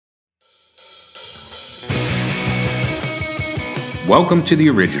Welcome to The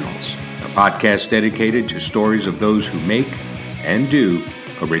Originals, a podcast dedicated to stories of those who make and do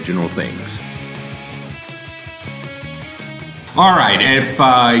original things. All right, if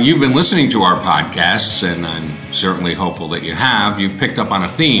you've been listening to our podcasts, and I'm certainly hopeful that you have, you've picked up on a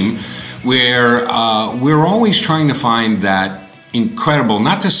theme where we're always trying to find that incredible,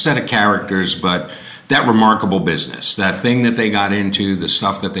 not just set of characters, but that remarkable business, that thing that they got into, the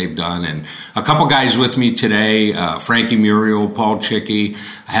stuff that they've done. And a couple guys with me today, Frankie Muriel, Paul Chicky,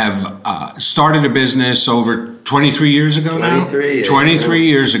 have started a business over 23 years ago now? 23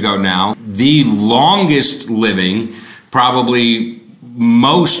 years ago now. The longest living, probably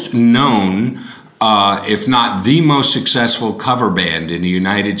most known, if not the most successful cover band in the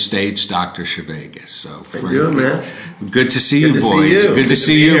United States, Dr. Chevagos. So, Frankie, how you doing, man? Good to see you, boys. Good to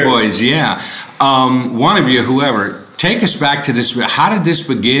see you, boys. Yeah. One of you, whoever, take us back to this. How did this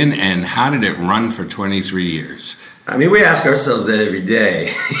begin, and how did it run for 23 years? I mean, we ask ourselves that every day.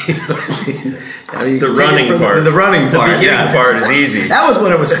 The running part. The beginning part is easy. That was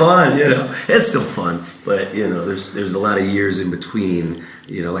when it was fun, It's still fun, but, there's a lot of years in between.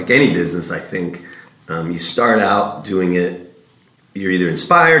 Like any business, I think, you start out doing it, you're either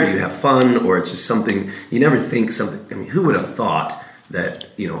inspired or you have fun, or it's just something, you never think something, I mean, who would have thought that,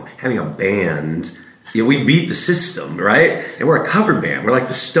 having a band, we beat the system, right? And we're a cover band. We're like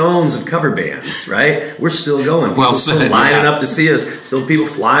the Stones of cover bands, right? We're still going. People still lining up to see us. Still people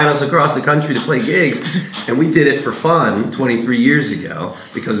flying us across the country to play gigs. And we did it for fun 23 years ago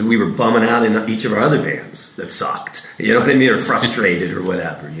because we were bumming out in each of our other bands that sucked. You know what I mean? Or frustrated or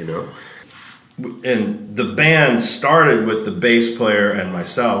whatever, And the band started with the bass player and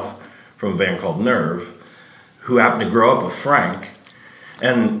myself from a band called Nerve, who happened to grow up with Frank.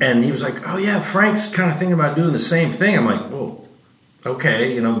 And he was like, oh yeah, Frank's kind of thinking about doing the same thing. I'm like, well,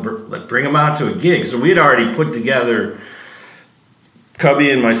 okay, bring him out to a gig. So we had already put together Cubby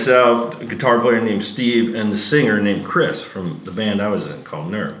and myself, a guitar player named Steve, and the singer named Chris from the band I was in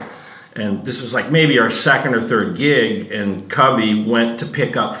called Nerve. And this was like maybe our second or third gig, and Cubby went to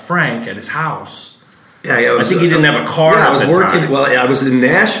pick up Frank at his house. Yeah, I think he didn't have a car. Yeah, I was working. Well, I was in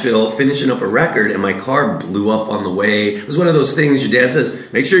Nashville finishing up a record, and my car blew up on the way. It was one of those things your dad says,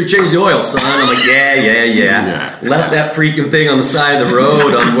 "Make sure you change the oil, son." I'm like, yeah. Left that freaking thing on the side of the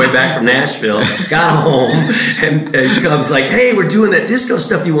road on the way back from Nashville. Got home, and Cub's like, "Hey, we're doing that disco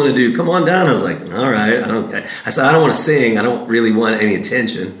stuff you want to do. Come on down." I was like, "All right, I said, "I don't want to sing. I don't really want any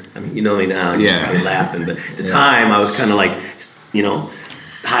attention." I mean, you know me now. You're probably laughing, but at the time, I was kind of like,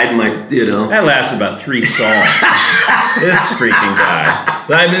 hiding my, That lasted about 3 songs. This freaking guy.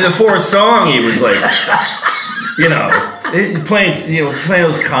 I mean, the 4th song, he was like, playing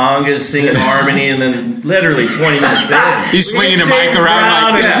those congas, singing harmony, and then literally 20 minutes in, he's swinging the mic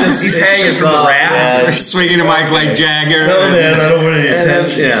around like he's hanging from the raft. He's swinging the mic like Jagger. No, man, I don't want any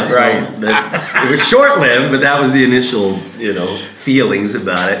attention. Yeah, right. It was short-lived, but that was the initial, feelings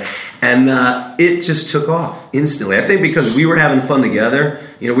about it. And it just took off instantly. I think because we were having fun together.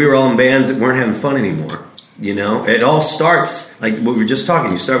 We were all in bands that weren't having fun anymore. It all starts like what we were just talking.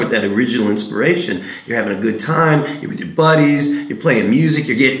 You start with that original inspiration. You're having a good time. You're with your buddies. You're playing music.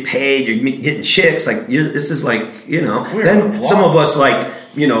 You're getting paid. You're getting chicks. This is like, Then some of us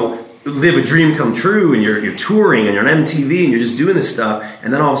live a dream come true, and you're touring and you're on MTV and you're just doing this stuff.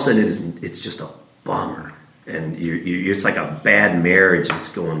 And then all of a sudden it's just a bummer. And it's like a bad marriage that's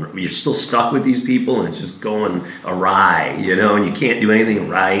going. You're still stuck with these people, and it's just going awry, and you can't do anything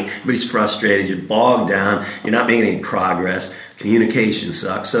right. Everybody's frustrated. You're bogged down. You're not making any progress. Communication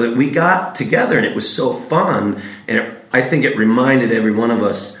sucks. So that we got together, and it was so fun. And I think it reminded every one of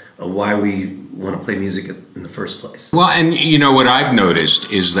us of why we want to play music in the first place. Well, and what I've noticed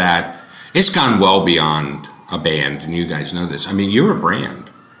is that it's gone well beyond a band, and you guys know this. I mean, you're a brand.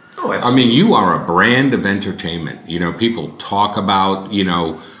 Oh, I mean, you are a brand of entertainment. People talk about,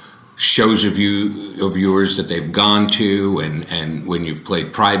 shows of yours that they've gone to, and when you've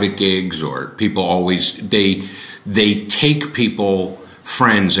played private gigs, or people always, they take people,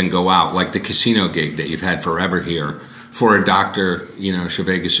 friends, and go out, like the casino gig that you've had forever here, for a Dr.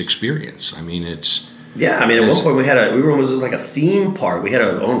 Chevagos experience. I mean, it's... Yeah, I mean, at one point it was like a theme park. We had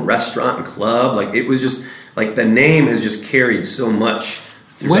our own restaurant and club. Like, it was just, like, the name has just carried so much.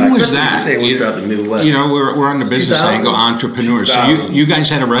 When was that? The Midwest. We're on the business angle, entrepreneurs. So you guys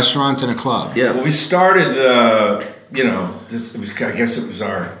had a restaurant and a club. Yeah. Well, we started. I guess it was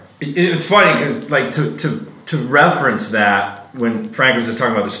our. It's funny because to reference that, when Frank was just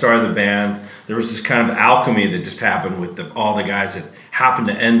talking about the start of the band, there was this kind of alchemy that just happened with all the guys that happened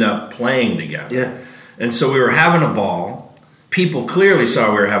to end up playing together. Yeah. And so we were having a ball. People clearly saw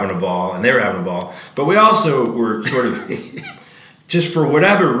we were having a ball, and they were having a ball. But we also were sort of just for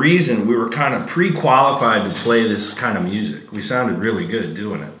whatever reason, we were kind of pre-qualified to play this kind of music. We sounded really good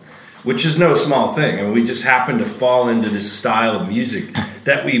doing it, which is no small thing. I mean, we just happened to fall into this style of music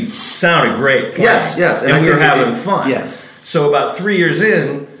that we sounded great playing. Yes, and we were having fun. Yes. So about 3 years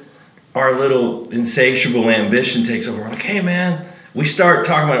in, our little insatiable ambition takes over. We're like, hey man, we start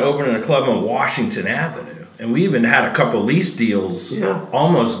talking about opening a club on Washington Avenue. And we even had a couple lease deals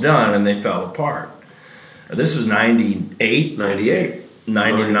almost done, and they fell apart. This was 98,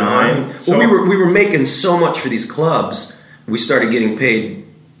 99. So well, we were making so much for these clubs. We started getting paid,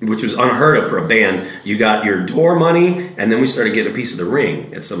 which was unheard of for a band. You got your door money, and then we started getting a piece of the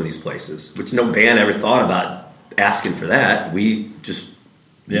ring at some of these places, which no band ever thought about asking for that. We just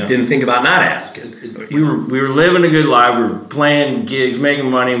didn't think about not asking. We were living a good life. We were playing gigs, making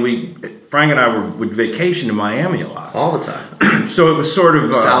money. Frank and I would vacation to Miami a lot, all the time. So it was sort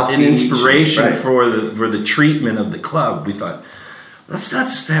of an inspiration right. for the treatment of the club. We thought, let's not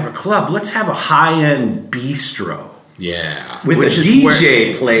just have a club. Let's have a high-end bistro. Yeah, with a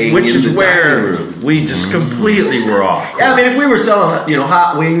DJ playing, which is where we just completely were off. Yeah, I mean, if we were selling,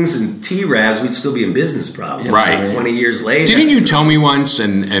 hot wings and T-Rabs, we'd still be in business probably. Right. 20 years later. Didn't you tell me once?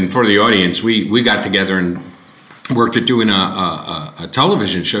 And for the audience, we got together and worked at doing a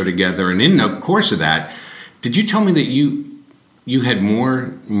television show together. And in the course of that, did you tell me that you had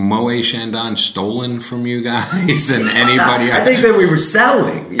more Moet Chandon stolen from you guys than anybody else? I think that we were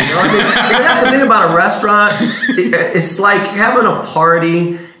selling. I mean, that's the thing about a restaurant. It's like having a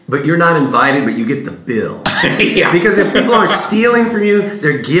party, but you're not invited, but you get the bill. Yeah. Because if people aren't stealing from you,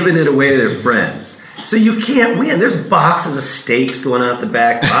 they're giving it away to their friends. So you can't win. There's boxes of steaks going out the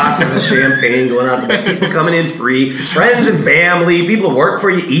back, boxes of champagne going out the back, people coming in free, friends and family, people who work for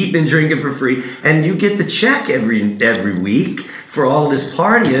you eating and drinking for free, and you get the check every week for all this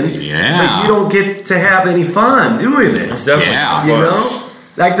partying, but you don't get to have any fun doing it. Yeah. You know?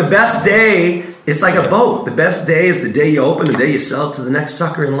 Like the best day, it's like a boat. The best day is the day you open, the day you sell it to the next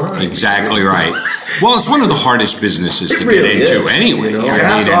sucker in line. Exactly right. Well, it's one of the hardest businesses to get into anyway.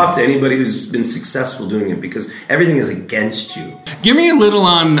 Hats off to anybody who's been successful doing it because everything is against you. Give me a little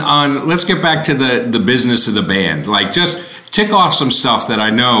on let's get back to the business of the band. Like just tick off some stuff that I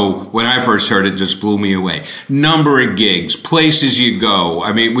know when I first heard it just blew me away. Number of gigs, places you go.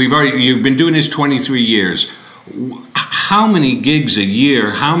 I mean, you've been doing this 23 years. How many gigs a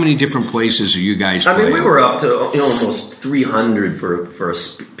year? How many different places are you guys playing? I mean, we were up to almost 300 for a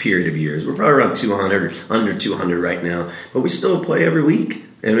period of years. We're probably around 200, under 200 right now. But we still play every week.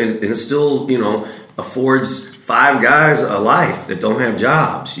 And it still, affords 5 guys a life that don't have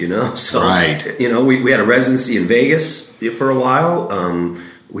jobs, So, right. We had a residency in Vegas for a while.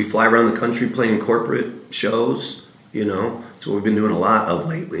 We fly around the country playing corporate shows, That's what we've been doing a lot of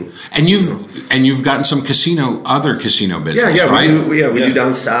lately. And you've gotten some other casino business, right? We do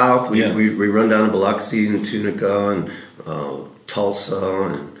down south. We run down to Biloxi and Tunica and Tulsa,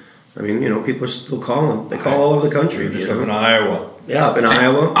 and I mean, people are still calling. They call all over the country. Just up in Iowa. Yeah, up in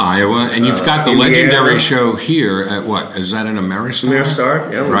Iowa. And you've got the legendary show here at what? Is that an Ameristar?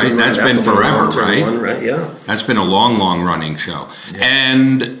 Ameristar, yeah. Right, that's been forever, right? Right, yeah. That's been a long running show. Yeah.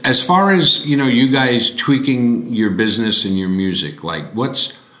 And as far as, you guys tweaking your business and your music, like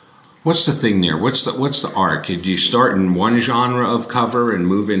what's the thing there? What's the arc? Did you start in one genre of cover and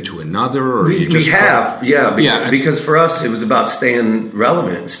move into another, or because for us it was about staying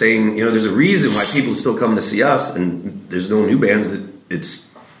relevant, there's a reason why people still come to see us, and there's no new bands that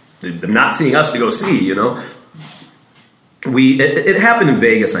they're not seeing us to go see, It happened in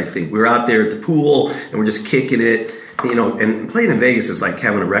Vegas, I think. We were out there at the pool and we're just kicking it. And playing in Vegas is like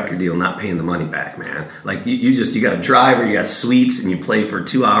having a record deal, not paying the money back, man. Like you got a driver, you got suites, and you play for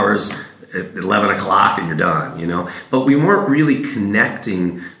 2 hours at 11 o'clock and you're done, But we weren't really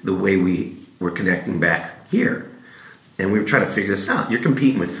connecting the way we were connecting back here. And we were trying to figure this out. You're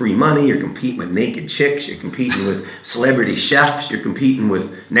competing with free money, you're competing with naked chicks, you're competing with celebrity chefs, you're competing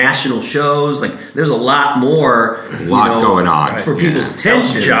with national shows. Like, there's a lot more going on for people's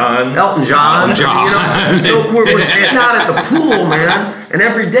attention. Elton John. So we're sitting out at the pool, man, and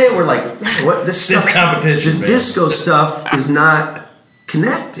every day we're like, what this stuff, competition, this disco stuff is not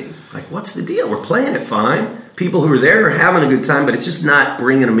connecting. Like, what's the deal? We're playing it fine. People who are there are having a good time, but it's just not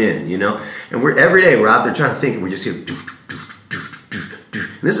bringing them in, And every day we're out there trying to think, and we just hear.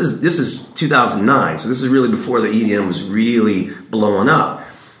 This is 2009, so this is really before the EDM was really blowing up,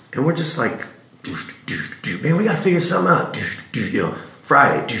 and we're just like, man, we gotta figure something out.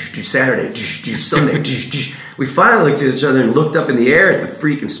 Friday, Saturday, Sunday. We finally looked at each other and looked up in the air at the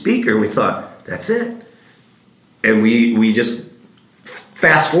freaking speaker, and we thought, that's it. And we just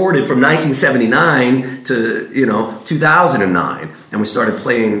fast forwarded from 1979 to 2009, and we started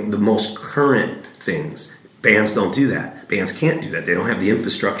playing the most current things. Bands don't do that. Bands can't do that. They don't have the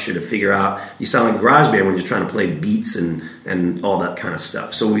infrastructure to figure out. You sound like a garage band when you're trying to play beats and all that kind of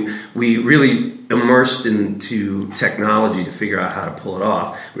stuff. So we really immersed into technology to figure out how to pull it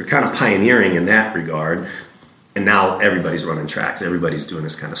off. We're kind of pioneering in that regard. And now everybody's running tracks. Everybody's doing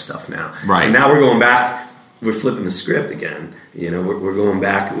this kind of stuff now. Right. And now we're going back. We're flipping the script again. We're going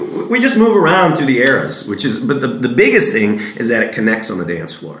back. We just move around through the eras, but the biggest thing is that it connects on the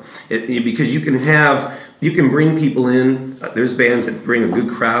dance floor. Because you can bring people in. There's bands that bring a good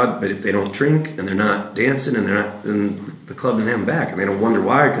crowd, but if they don't drink and they're not dancing then the club doesn't have them back, and they don't wonder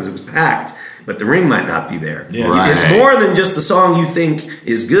why, because it was packed, but the ring might not be there. Yeah. Right. It's more than just the song you think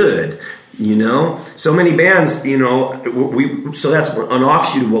is good. So many bands, so that's an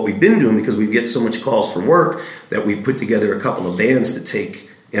offshoot of what we've been doing, because we get so much calls for work that we've put together a couple of bands to take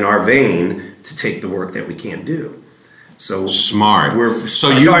in our vein to take the work that we can't do. So Smart. We're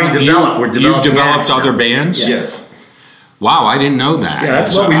You've developed acts other now. bands? Yes. Wow, I didn't know that. Yeah,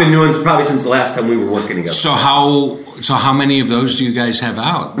 that's what we've been doing probably since the last time we were working together. So how many of those do you guys have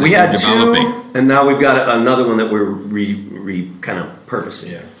out? that We had you're developing? 2, and now we've got another one that we're kind of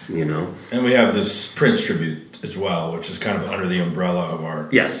purposing. Yeah. And we have this Prince tribute as well, which is kind of under the umbrella of our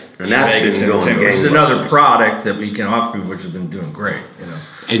yes, and that's Vegas been going Entertainment, which is gangbusters. another product that we can offer people, which has been doing great.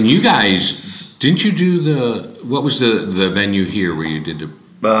 And you guys, didn't you do what was the venue here where you did the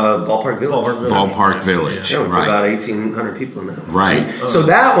Ballpark Village. Ballpark Village? Yeah, we've Right. about 1,800 people in that. Right. So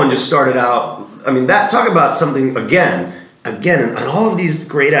that one just started out. Talk about something again, and all of these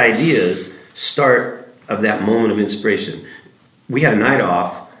great ideas start of that moment of inspiration. We had a night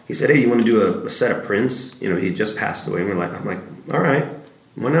off. He said, "Hey, you want to do a set of Prince?" He just passed away. And I'm like, all right,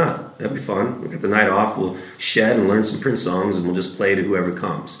 why not? That'd be fun. We got the night off. We'll shed and learn some Prince songs, and we'll just play to whoever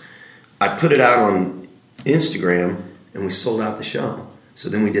comes. I put it out on Instagram, and we sold out the show. So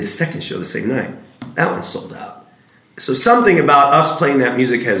then we did a second show the same night. That one sold out. So something about us playing that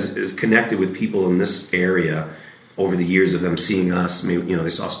music is connected with people in this area over the years of them seeing us. Maybe, they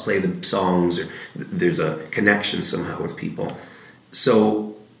saw us play the songs, or there's a connection somehow with people.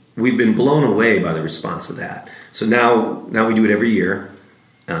 So we've been blown away by the response of that. So now we do it every year.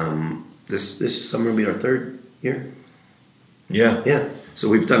 This summer will be our 3rd year. Yeah. Yeah. So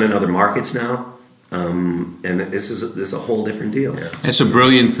we've done in other markets now. And this is a whole different deal. Yeah. It's a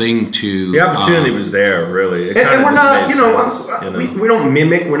brilliant thing to. The opportunity was there, really. It And we're not, sense, we don't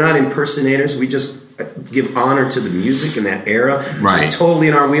mimic. We're not impersonators. We just give honor to the music in that era. Right. It's totally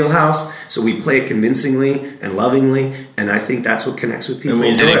in our wheelhouse. So we play it convincingly and lovingly, and I think that's what connects with people.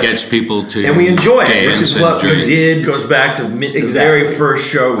 And And it gets people to. And we enjoy it, dance which is and what we drink. did. It goes back to the Exactly. very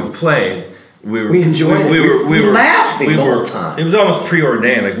first show we played. We enjoyed it. We were laughing the whole time. It was almost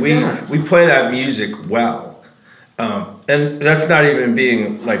preordained. Like we play that music well. And that's not even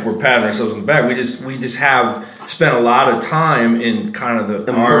being like we're patting ourselves on the back. We just have spent a lot of time in kind of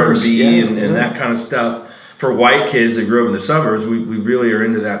the R&B and that kind of stuff. For white kids that grew up in the suburbs, we really are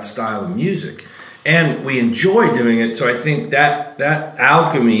into that style of music, and we enjoy doing it. So I think that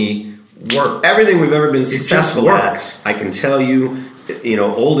alchemy works. Everything we've ever been successful works. at, I can tell you,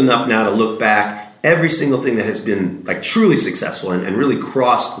 old enough now to look back, every single thing that has been like truly successful and really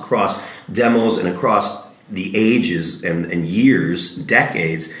crossed across demos and across the ages and years,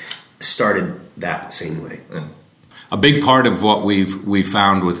 decades, started that same way. A big part of what we've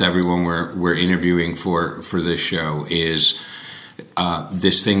found with everyone we're interviewing for this show is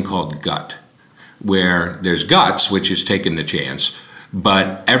this thing called gut, where there's guts, which is taking the chance,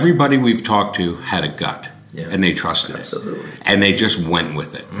 but everybody we've talked to had a gut. Yeah. And they trusted Absolutely. it, and they just went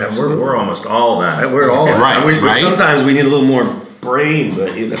with it. And we're almost all that. We're all Right. Sometimes we need a little more brain,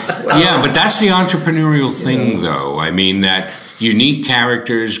 but Yeah, but that's the entrepreneurial thing, though. I mean, that unique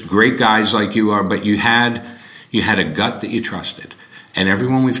characters, great guys like you are, but you had a gut that you trusted, and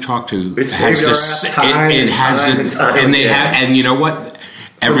everyone we've talked to and you know what?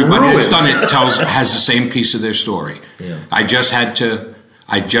 Everybody that's done it has the same piece of their story. Yeah. I just had to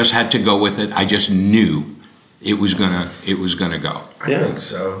go with it. I just knew it was gonna go. I think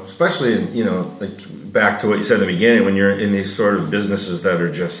so, especially like back to what you said in the beginning, when you're in these sort of businesses that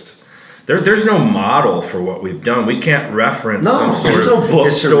are just there's no model for what we've done. We can't reference some sort of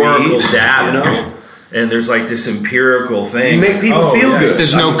historical data. And there's like this empirical thing. You make people feel good.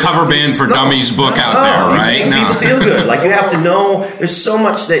 There's no cover band for dummies book out there, right? You make people feel good. Like, you have to know. There's so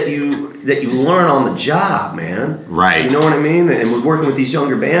much that you learn on the job, man. Right. You know what I mean? And we're working with these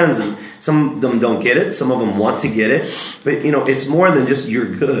younger bands, and some of them don't get it. Some of them want to get it. But it's more than just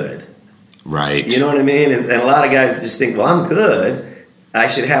you're good. Right. You know what I mean? And a lot of guys just think, well, I'm good. I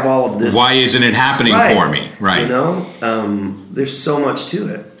should have all of this. Why isn't it happening for me? Right. You know, there's so much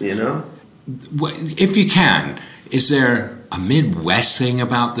to it, you know? If you can, is there a Midwest thing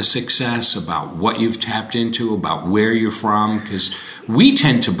about the success, about what you've tapped into, about where you're from? Because we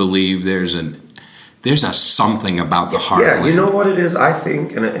tend to believe there's a something about the heartland. Yeah, you know what it is, I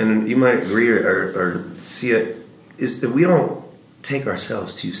think, and you might agree or see it, is that we don't take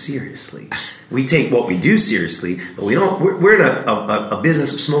ourselves too seriously. We take what we do seriously, but we don't. We're in a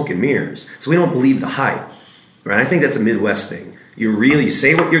business of smoke and mirrors, so we don't believe the hype, right? I think that's a Midwest thing. You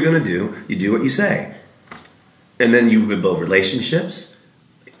say what you're going to do, you do what you say, and then you build relationships,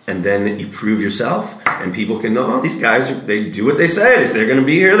 and then you prove yourself, and people can know, oh, these guys they do what they say. They're going to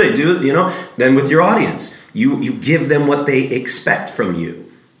be here. They do it, you know. Then with your audience, you give them what they expect from you.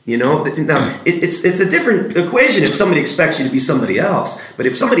 You know, now it's a different equation if somebody expects you to be somebody else. But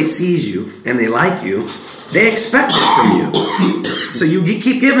if somebody sees you and they like you, they expect it from you. So you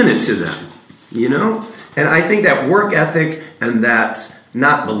keep giving it to them, you know? And I think that work ethic and that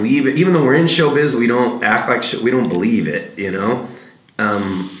not believe it, even though we're in showbiz, we don't act like we don't believe it, you know?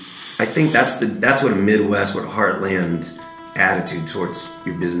 I think that's what a Midwest, what a heartland attitude towards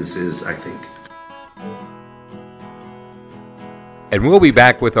your business is, I think. And we'll be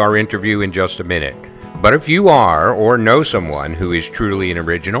back with our interview in just a minute. But if you are or know someone who is truly an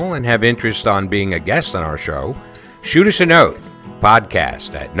original and have interest on being a guest on our show, shoot us a note,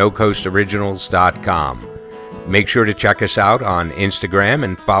 podcast@nocoastoriginals.com. Make sure to check us out on Instagram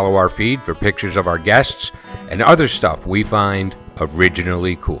and follow our feed for pictures of our guests and other stuff we find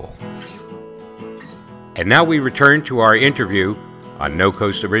originally cool. And now we return to our interview on No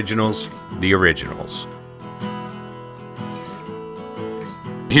Coast Originals, The Originals.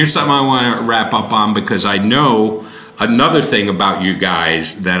 Here's something I want to wrap up on, because I know another thing about you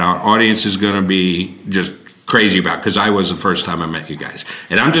guys that our audience is going to be just crazy about, because I was the first time I met you guys.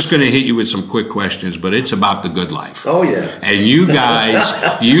 And I'm just going to hit you with some quick questions, but it's about the good life. Oh, yeah. And you guys,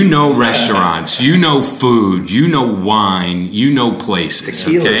 you know restaurants, you know food, you know wine, you know places,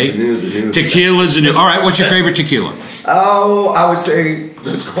 okay? Tequila's the new. All right, what's your favorite tequila? Oh, I would say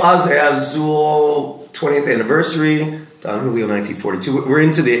the Clase Azul 20th anniversary. Don Julio 1942. We're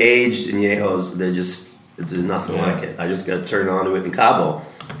into the aged añejos. There's nothing like it. I just got turned on to it in Cabo a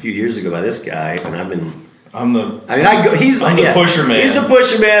few years ago by this guy, and He's the pusher man. He's the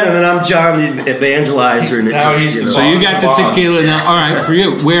pusher man, and then I'm John the evangelizer. And so you got the tequila now. All right, for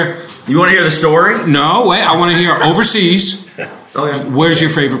you. Where? You want to hear the story? No, wait. I want to hear overseas. Oh yeah. Where's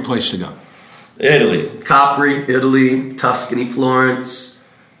your favorite place to go? Italy. Capri, Italy, Tuscany, Florence.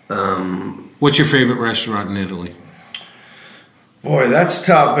 What's your favorite restaurant in Italy? Boy, that's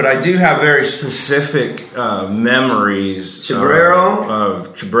tough, but I do have very specific memories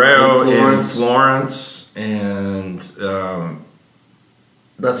of Cibrero in Florence, and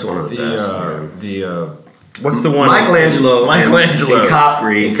that's one of the best. What's the one? Michelangelo in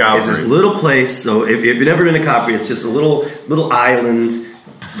Capri is this little place. So if you've never been to Capri, it's just a little island,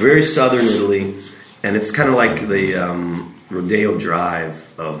 very southern Italy, and it's kind of like the Rodeo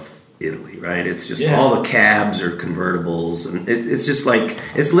Drive of Italy, right? It's just all the cabs are convertibles, and it's just like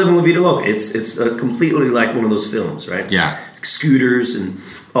it's living La Vida Loca. It's completely like one of those films, right? Yeah, scooters and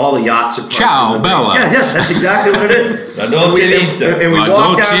all the yachts are parked. Ciao, Bella. Yeah, that's exactly what it is. La Dolce Vita. And we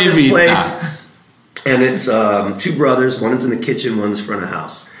walk down to this place, and it's two brothers. One is in the kitchen, one's front of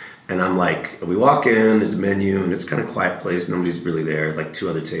house. And I'm like, we walk in, there's a menu, and it's kind of a quiet place. Nobody's really there, like two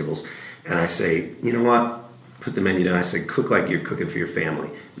other tables. And I say, you know what? Put the menu down. I said, cook like you're cooking for your family.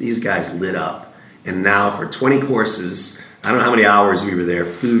 These guys lit up. And now for 20 courses, I don't know how many hours we were there,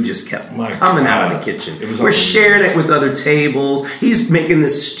 food just kept coming out of the kitchen. We're sharing it with other tables. He's making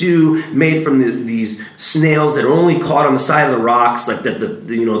this stew made from these snails that are only caught on the side of the rocks, like that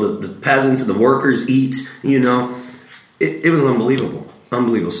the peasants and the workers eat, you know. It was unbelievable.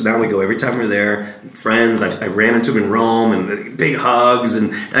 Unbelievable. So now we go every time we're there. Friends, I ran into them in Rome, and big hugs,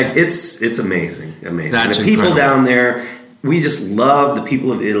 and like it's amazing. That's and the people down there, we just love the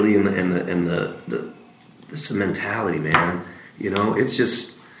people of Italy and the mentality, man. You know, it's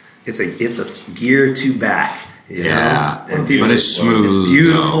a gear to back. You know? And people, but it's smooth. It's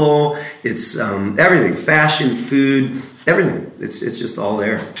beautiful. Though. It's everything, fashion, food. Everything. It's just all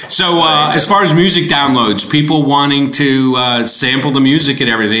there. So as far as music downloads, people wanting to sample the music and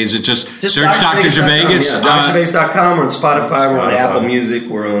everything, is it just search Dr. Gervais? DrGervais.com. We're on Spotify. We're on Apple Music.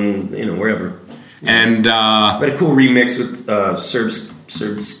 We're on wherever. And we had a cool remix with Serbskin.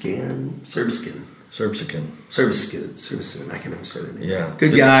 I can never say that name. Yeah.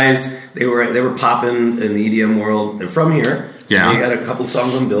 Good guys. They were popping in the EDM world. They're from here. Yeah. They got a couple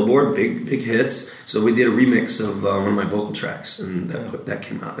songs on Billboard, big hits. So we did a remix of one of my vocal tracks, and that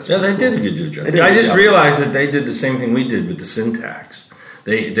came out. That's Yeah, pretty they cool. did a good job. They did a I good just job. realized that they did the same thing we did with the syntax.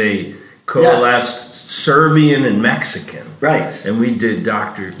 They coalesced Serbian and Mexican. Right. And we did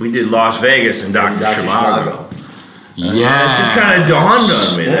Las Vegas and Dr. Shivago. Yeah. It just kind of dawned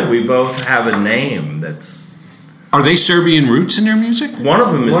on me that we both have a name that's. Are they Serbian roots in their music? One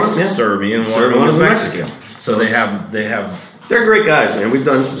of them is One of- yeah. Serbian, one Serbian, of them is one of them Mexican. Mexican. So they have. They're great guys, man. We've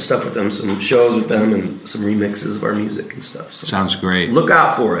done some stuff with them, some shows with them, and some remixes of our music and stuff. So Sounds great. look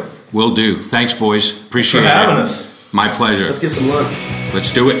out for it. Will do. Thanks, boys. Appreciate for having it. us. My pleasure. Let's get some lunch.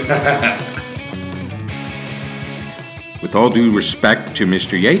 Let's do it. With all due respect to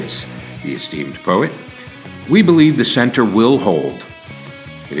Mr. Yates, the esteemed poet, we believe the center will hold.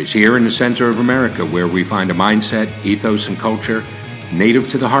 It is here in the center of America where we find a mindset, ethos, and culture native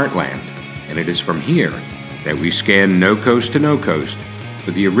to the heartland, and it is from here that we scan no coast to no coast for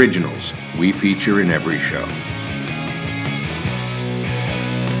the originals we feature in every show.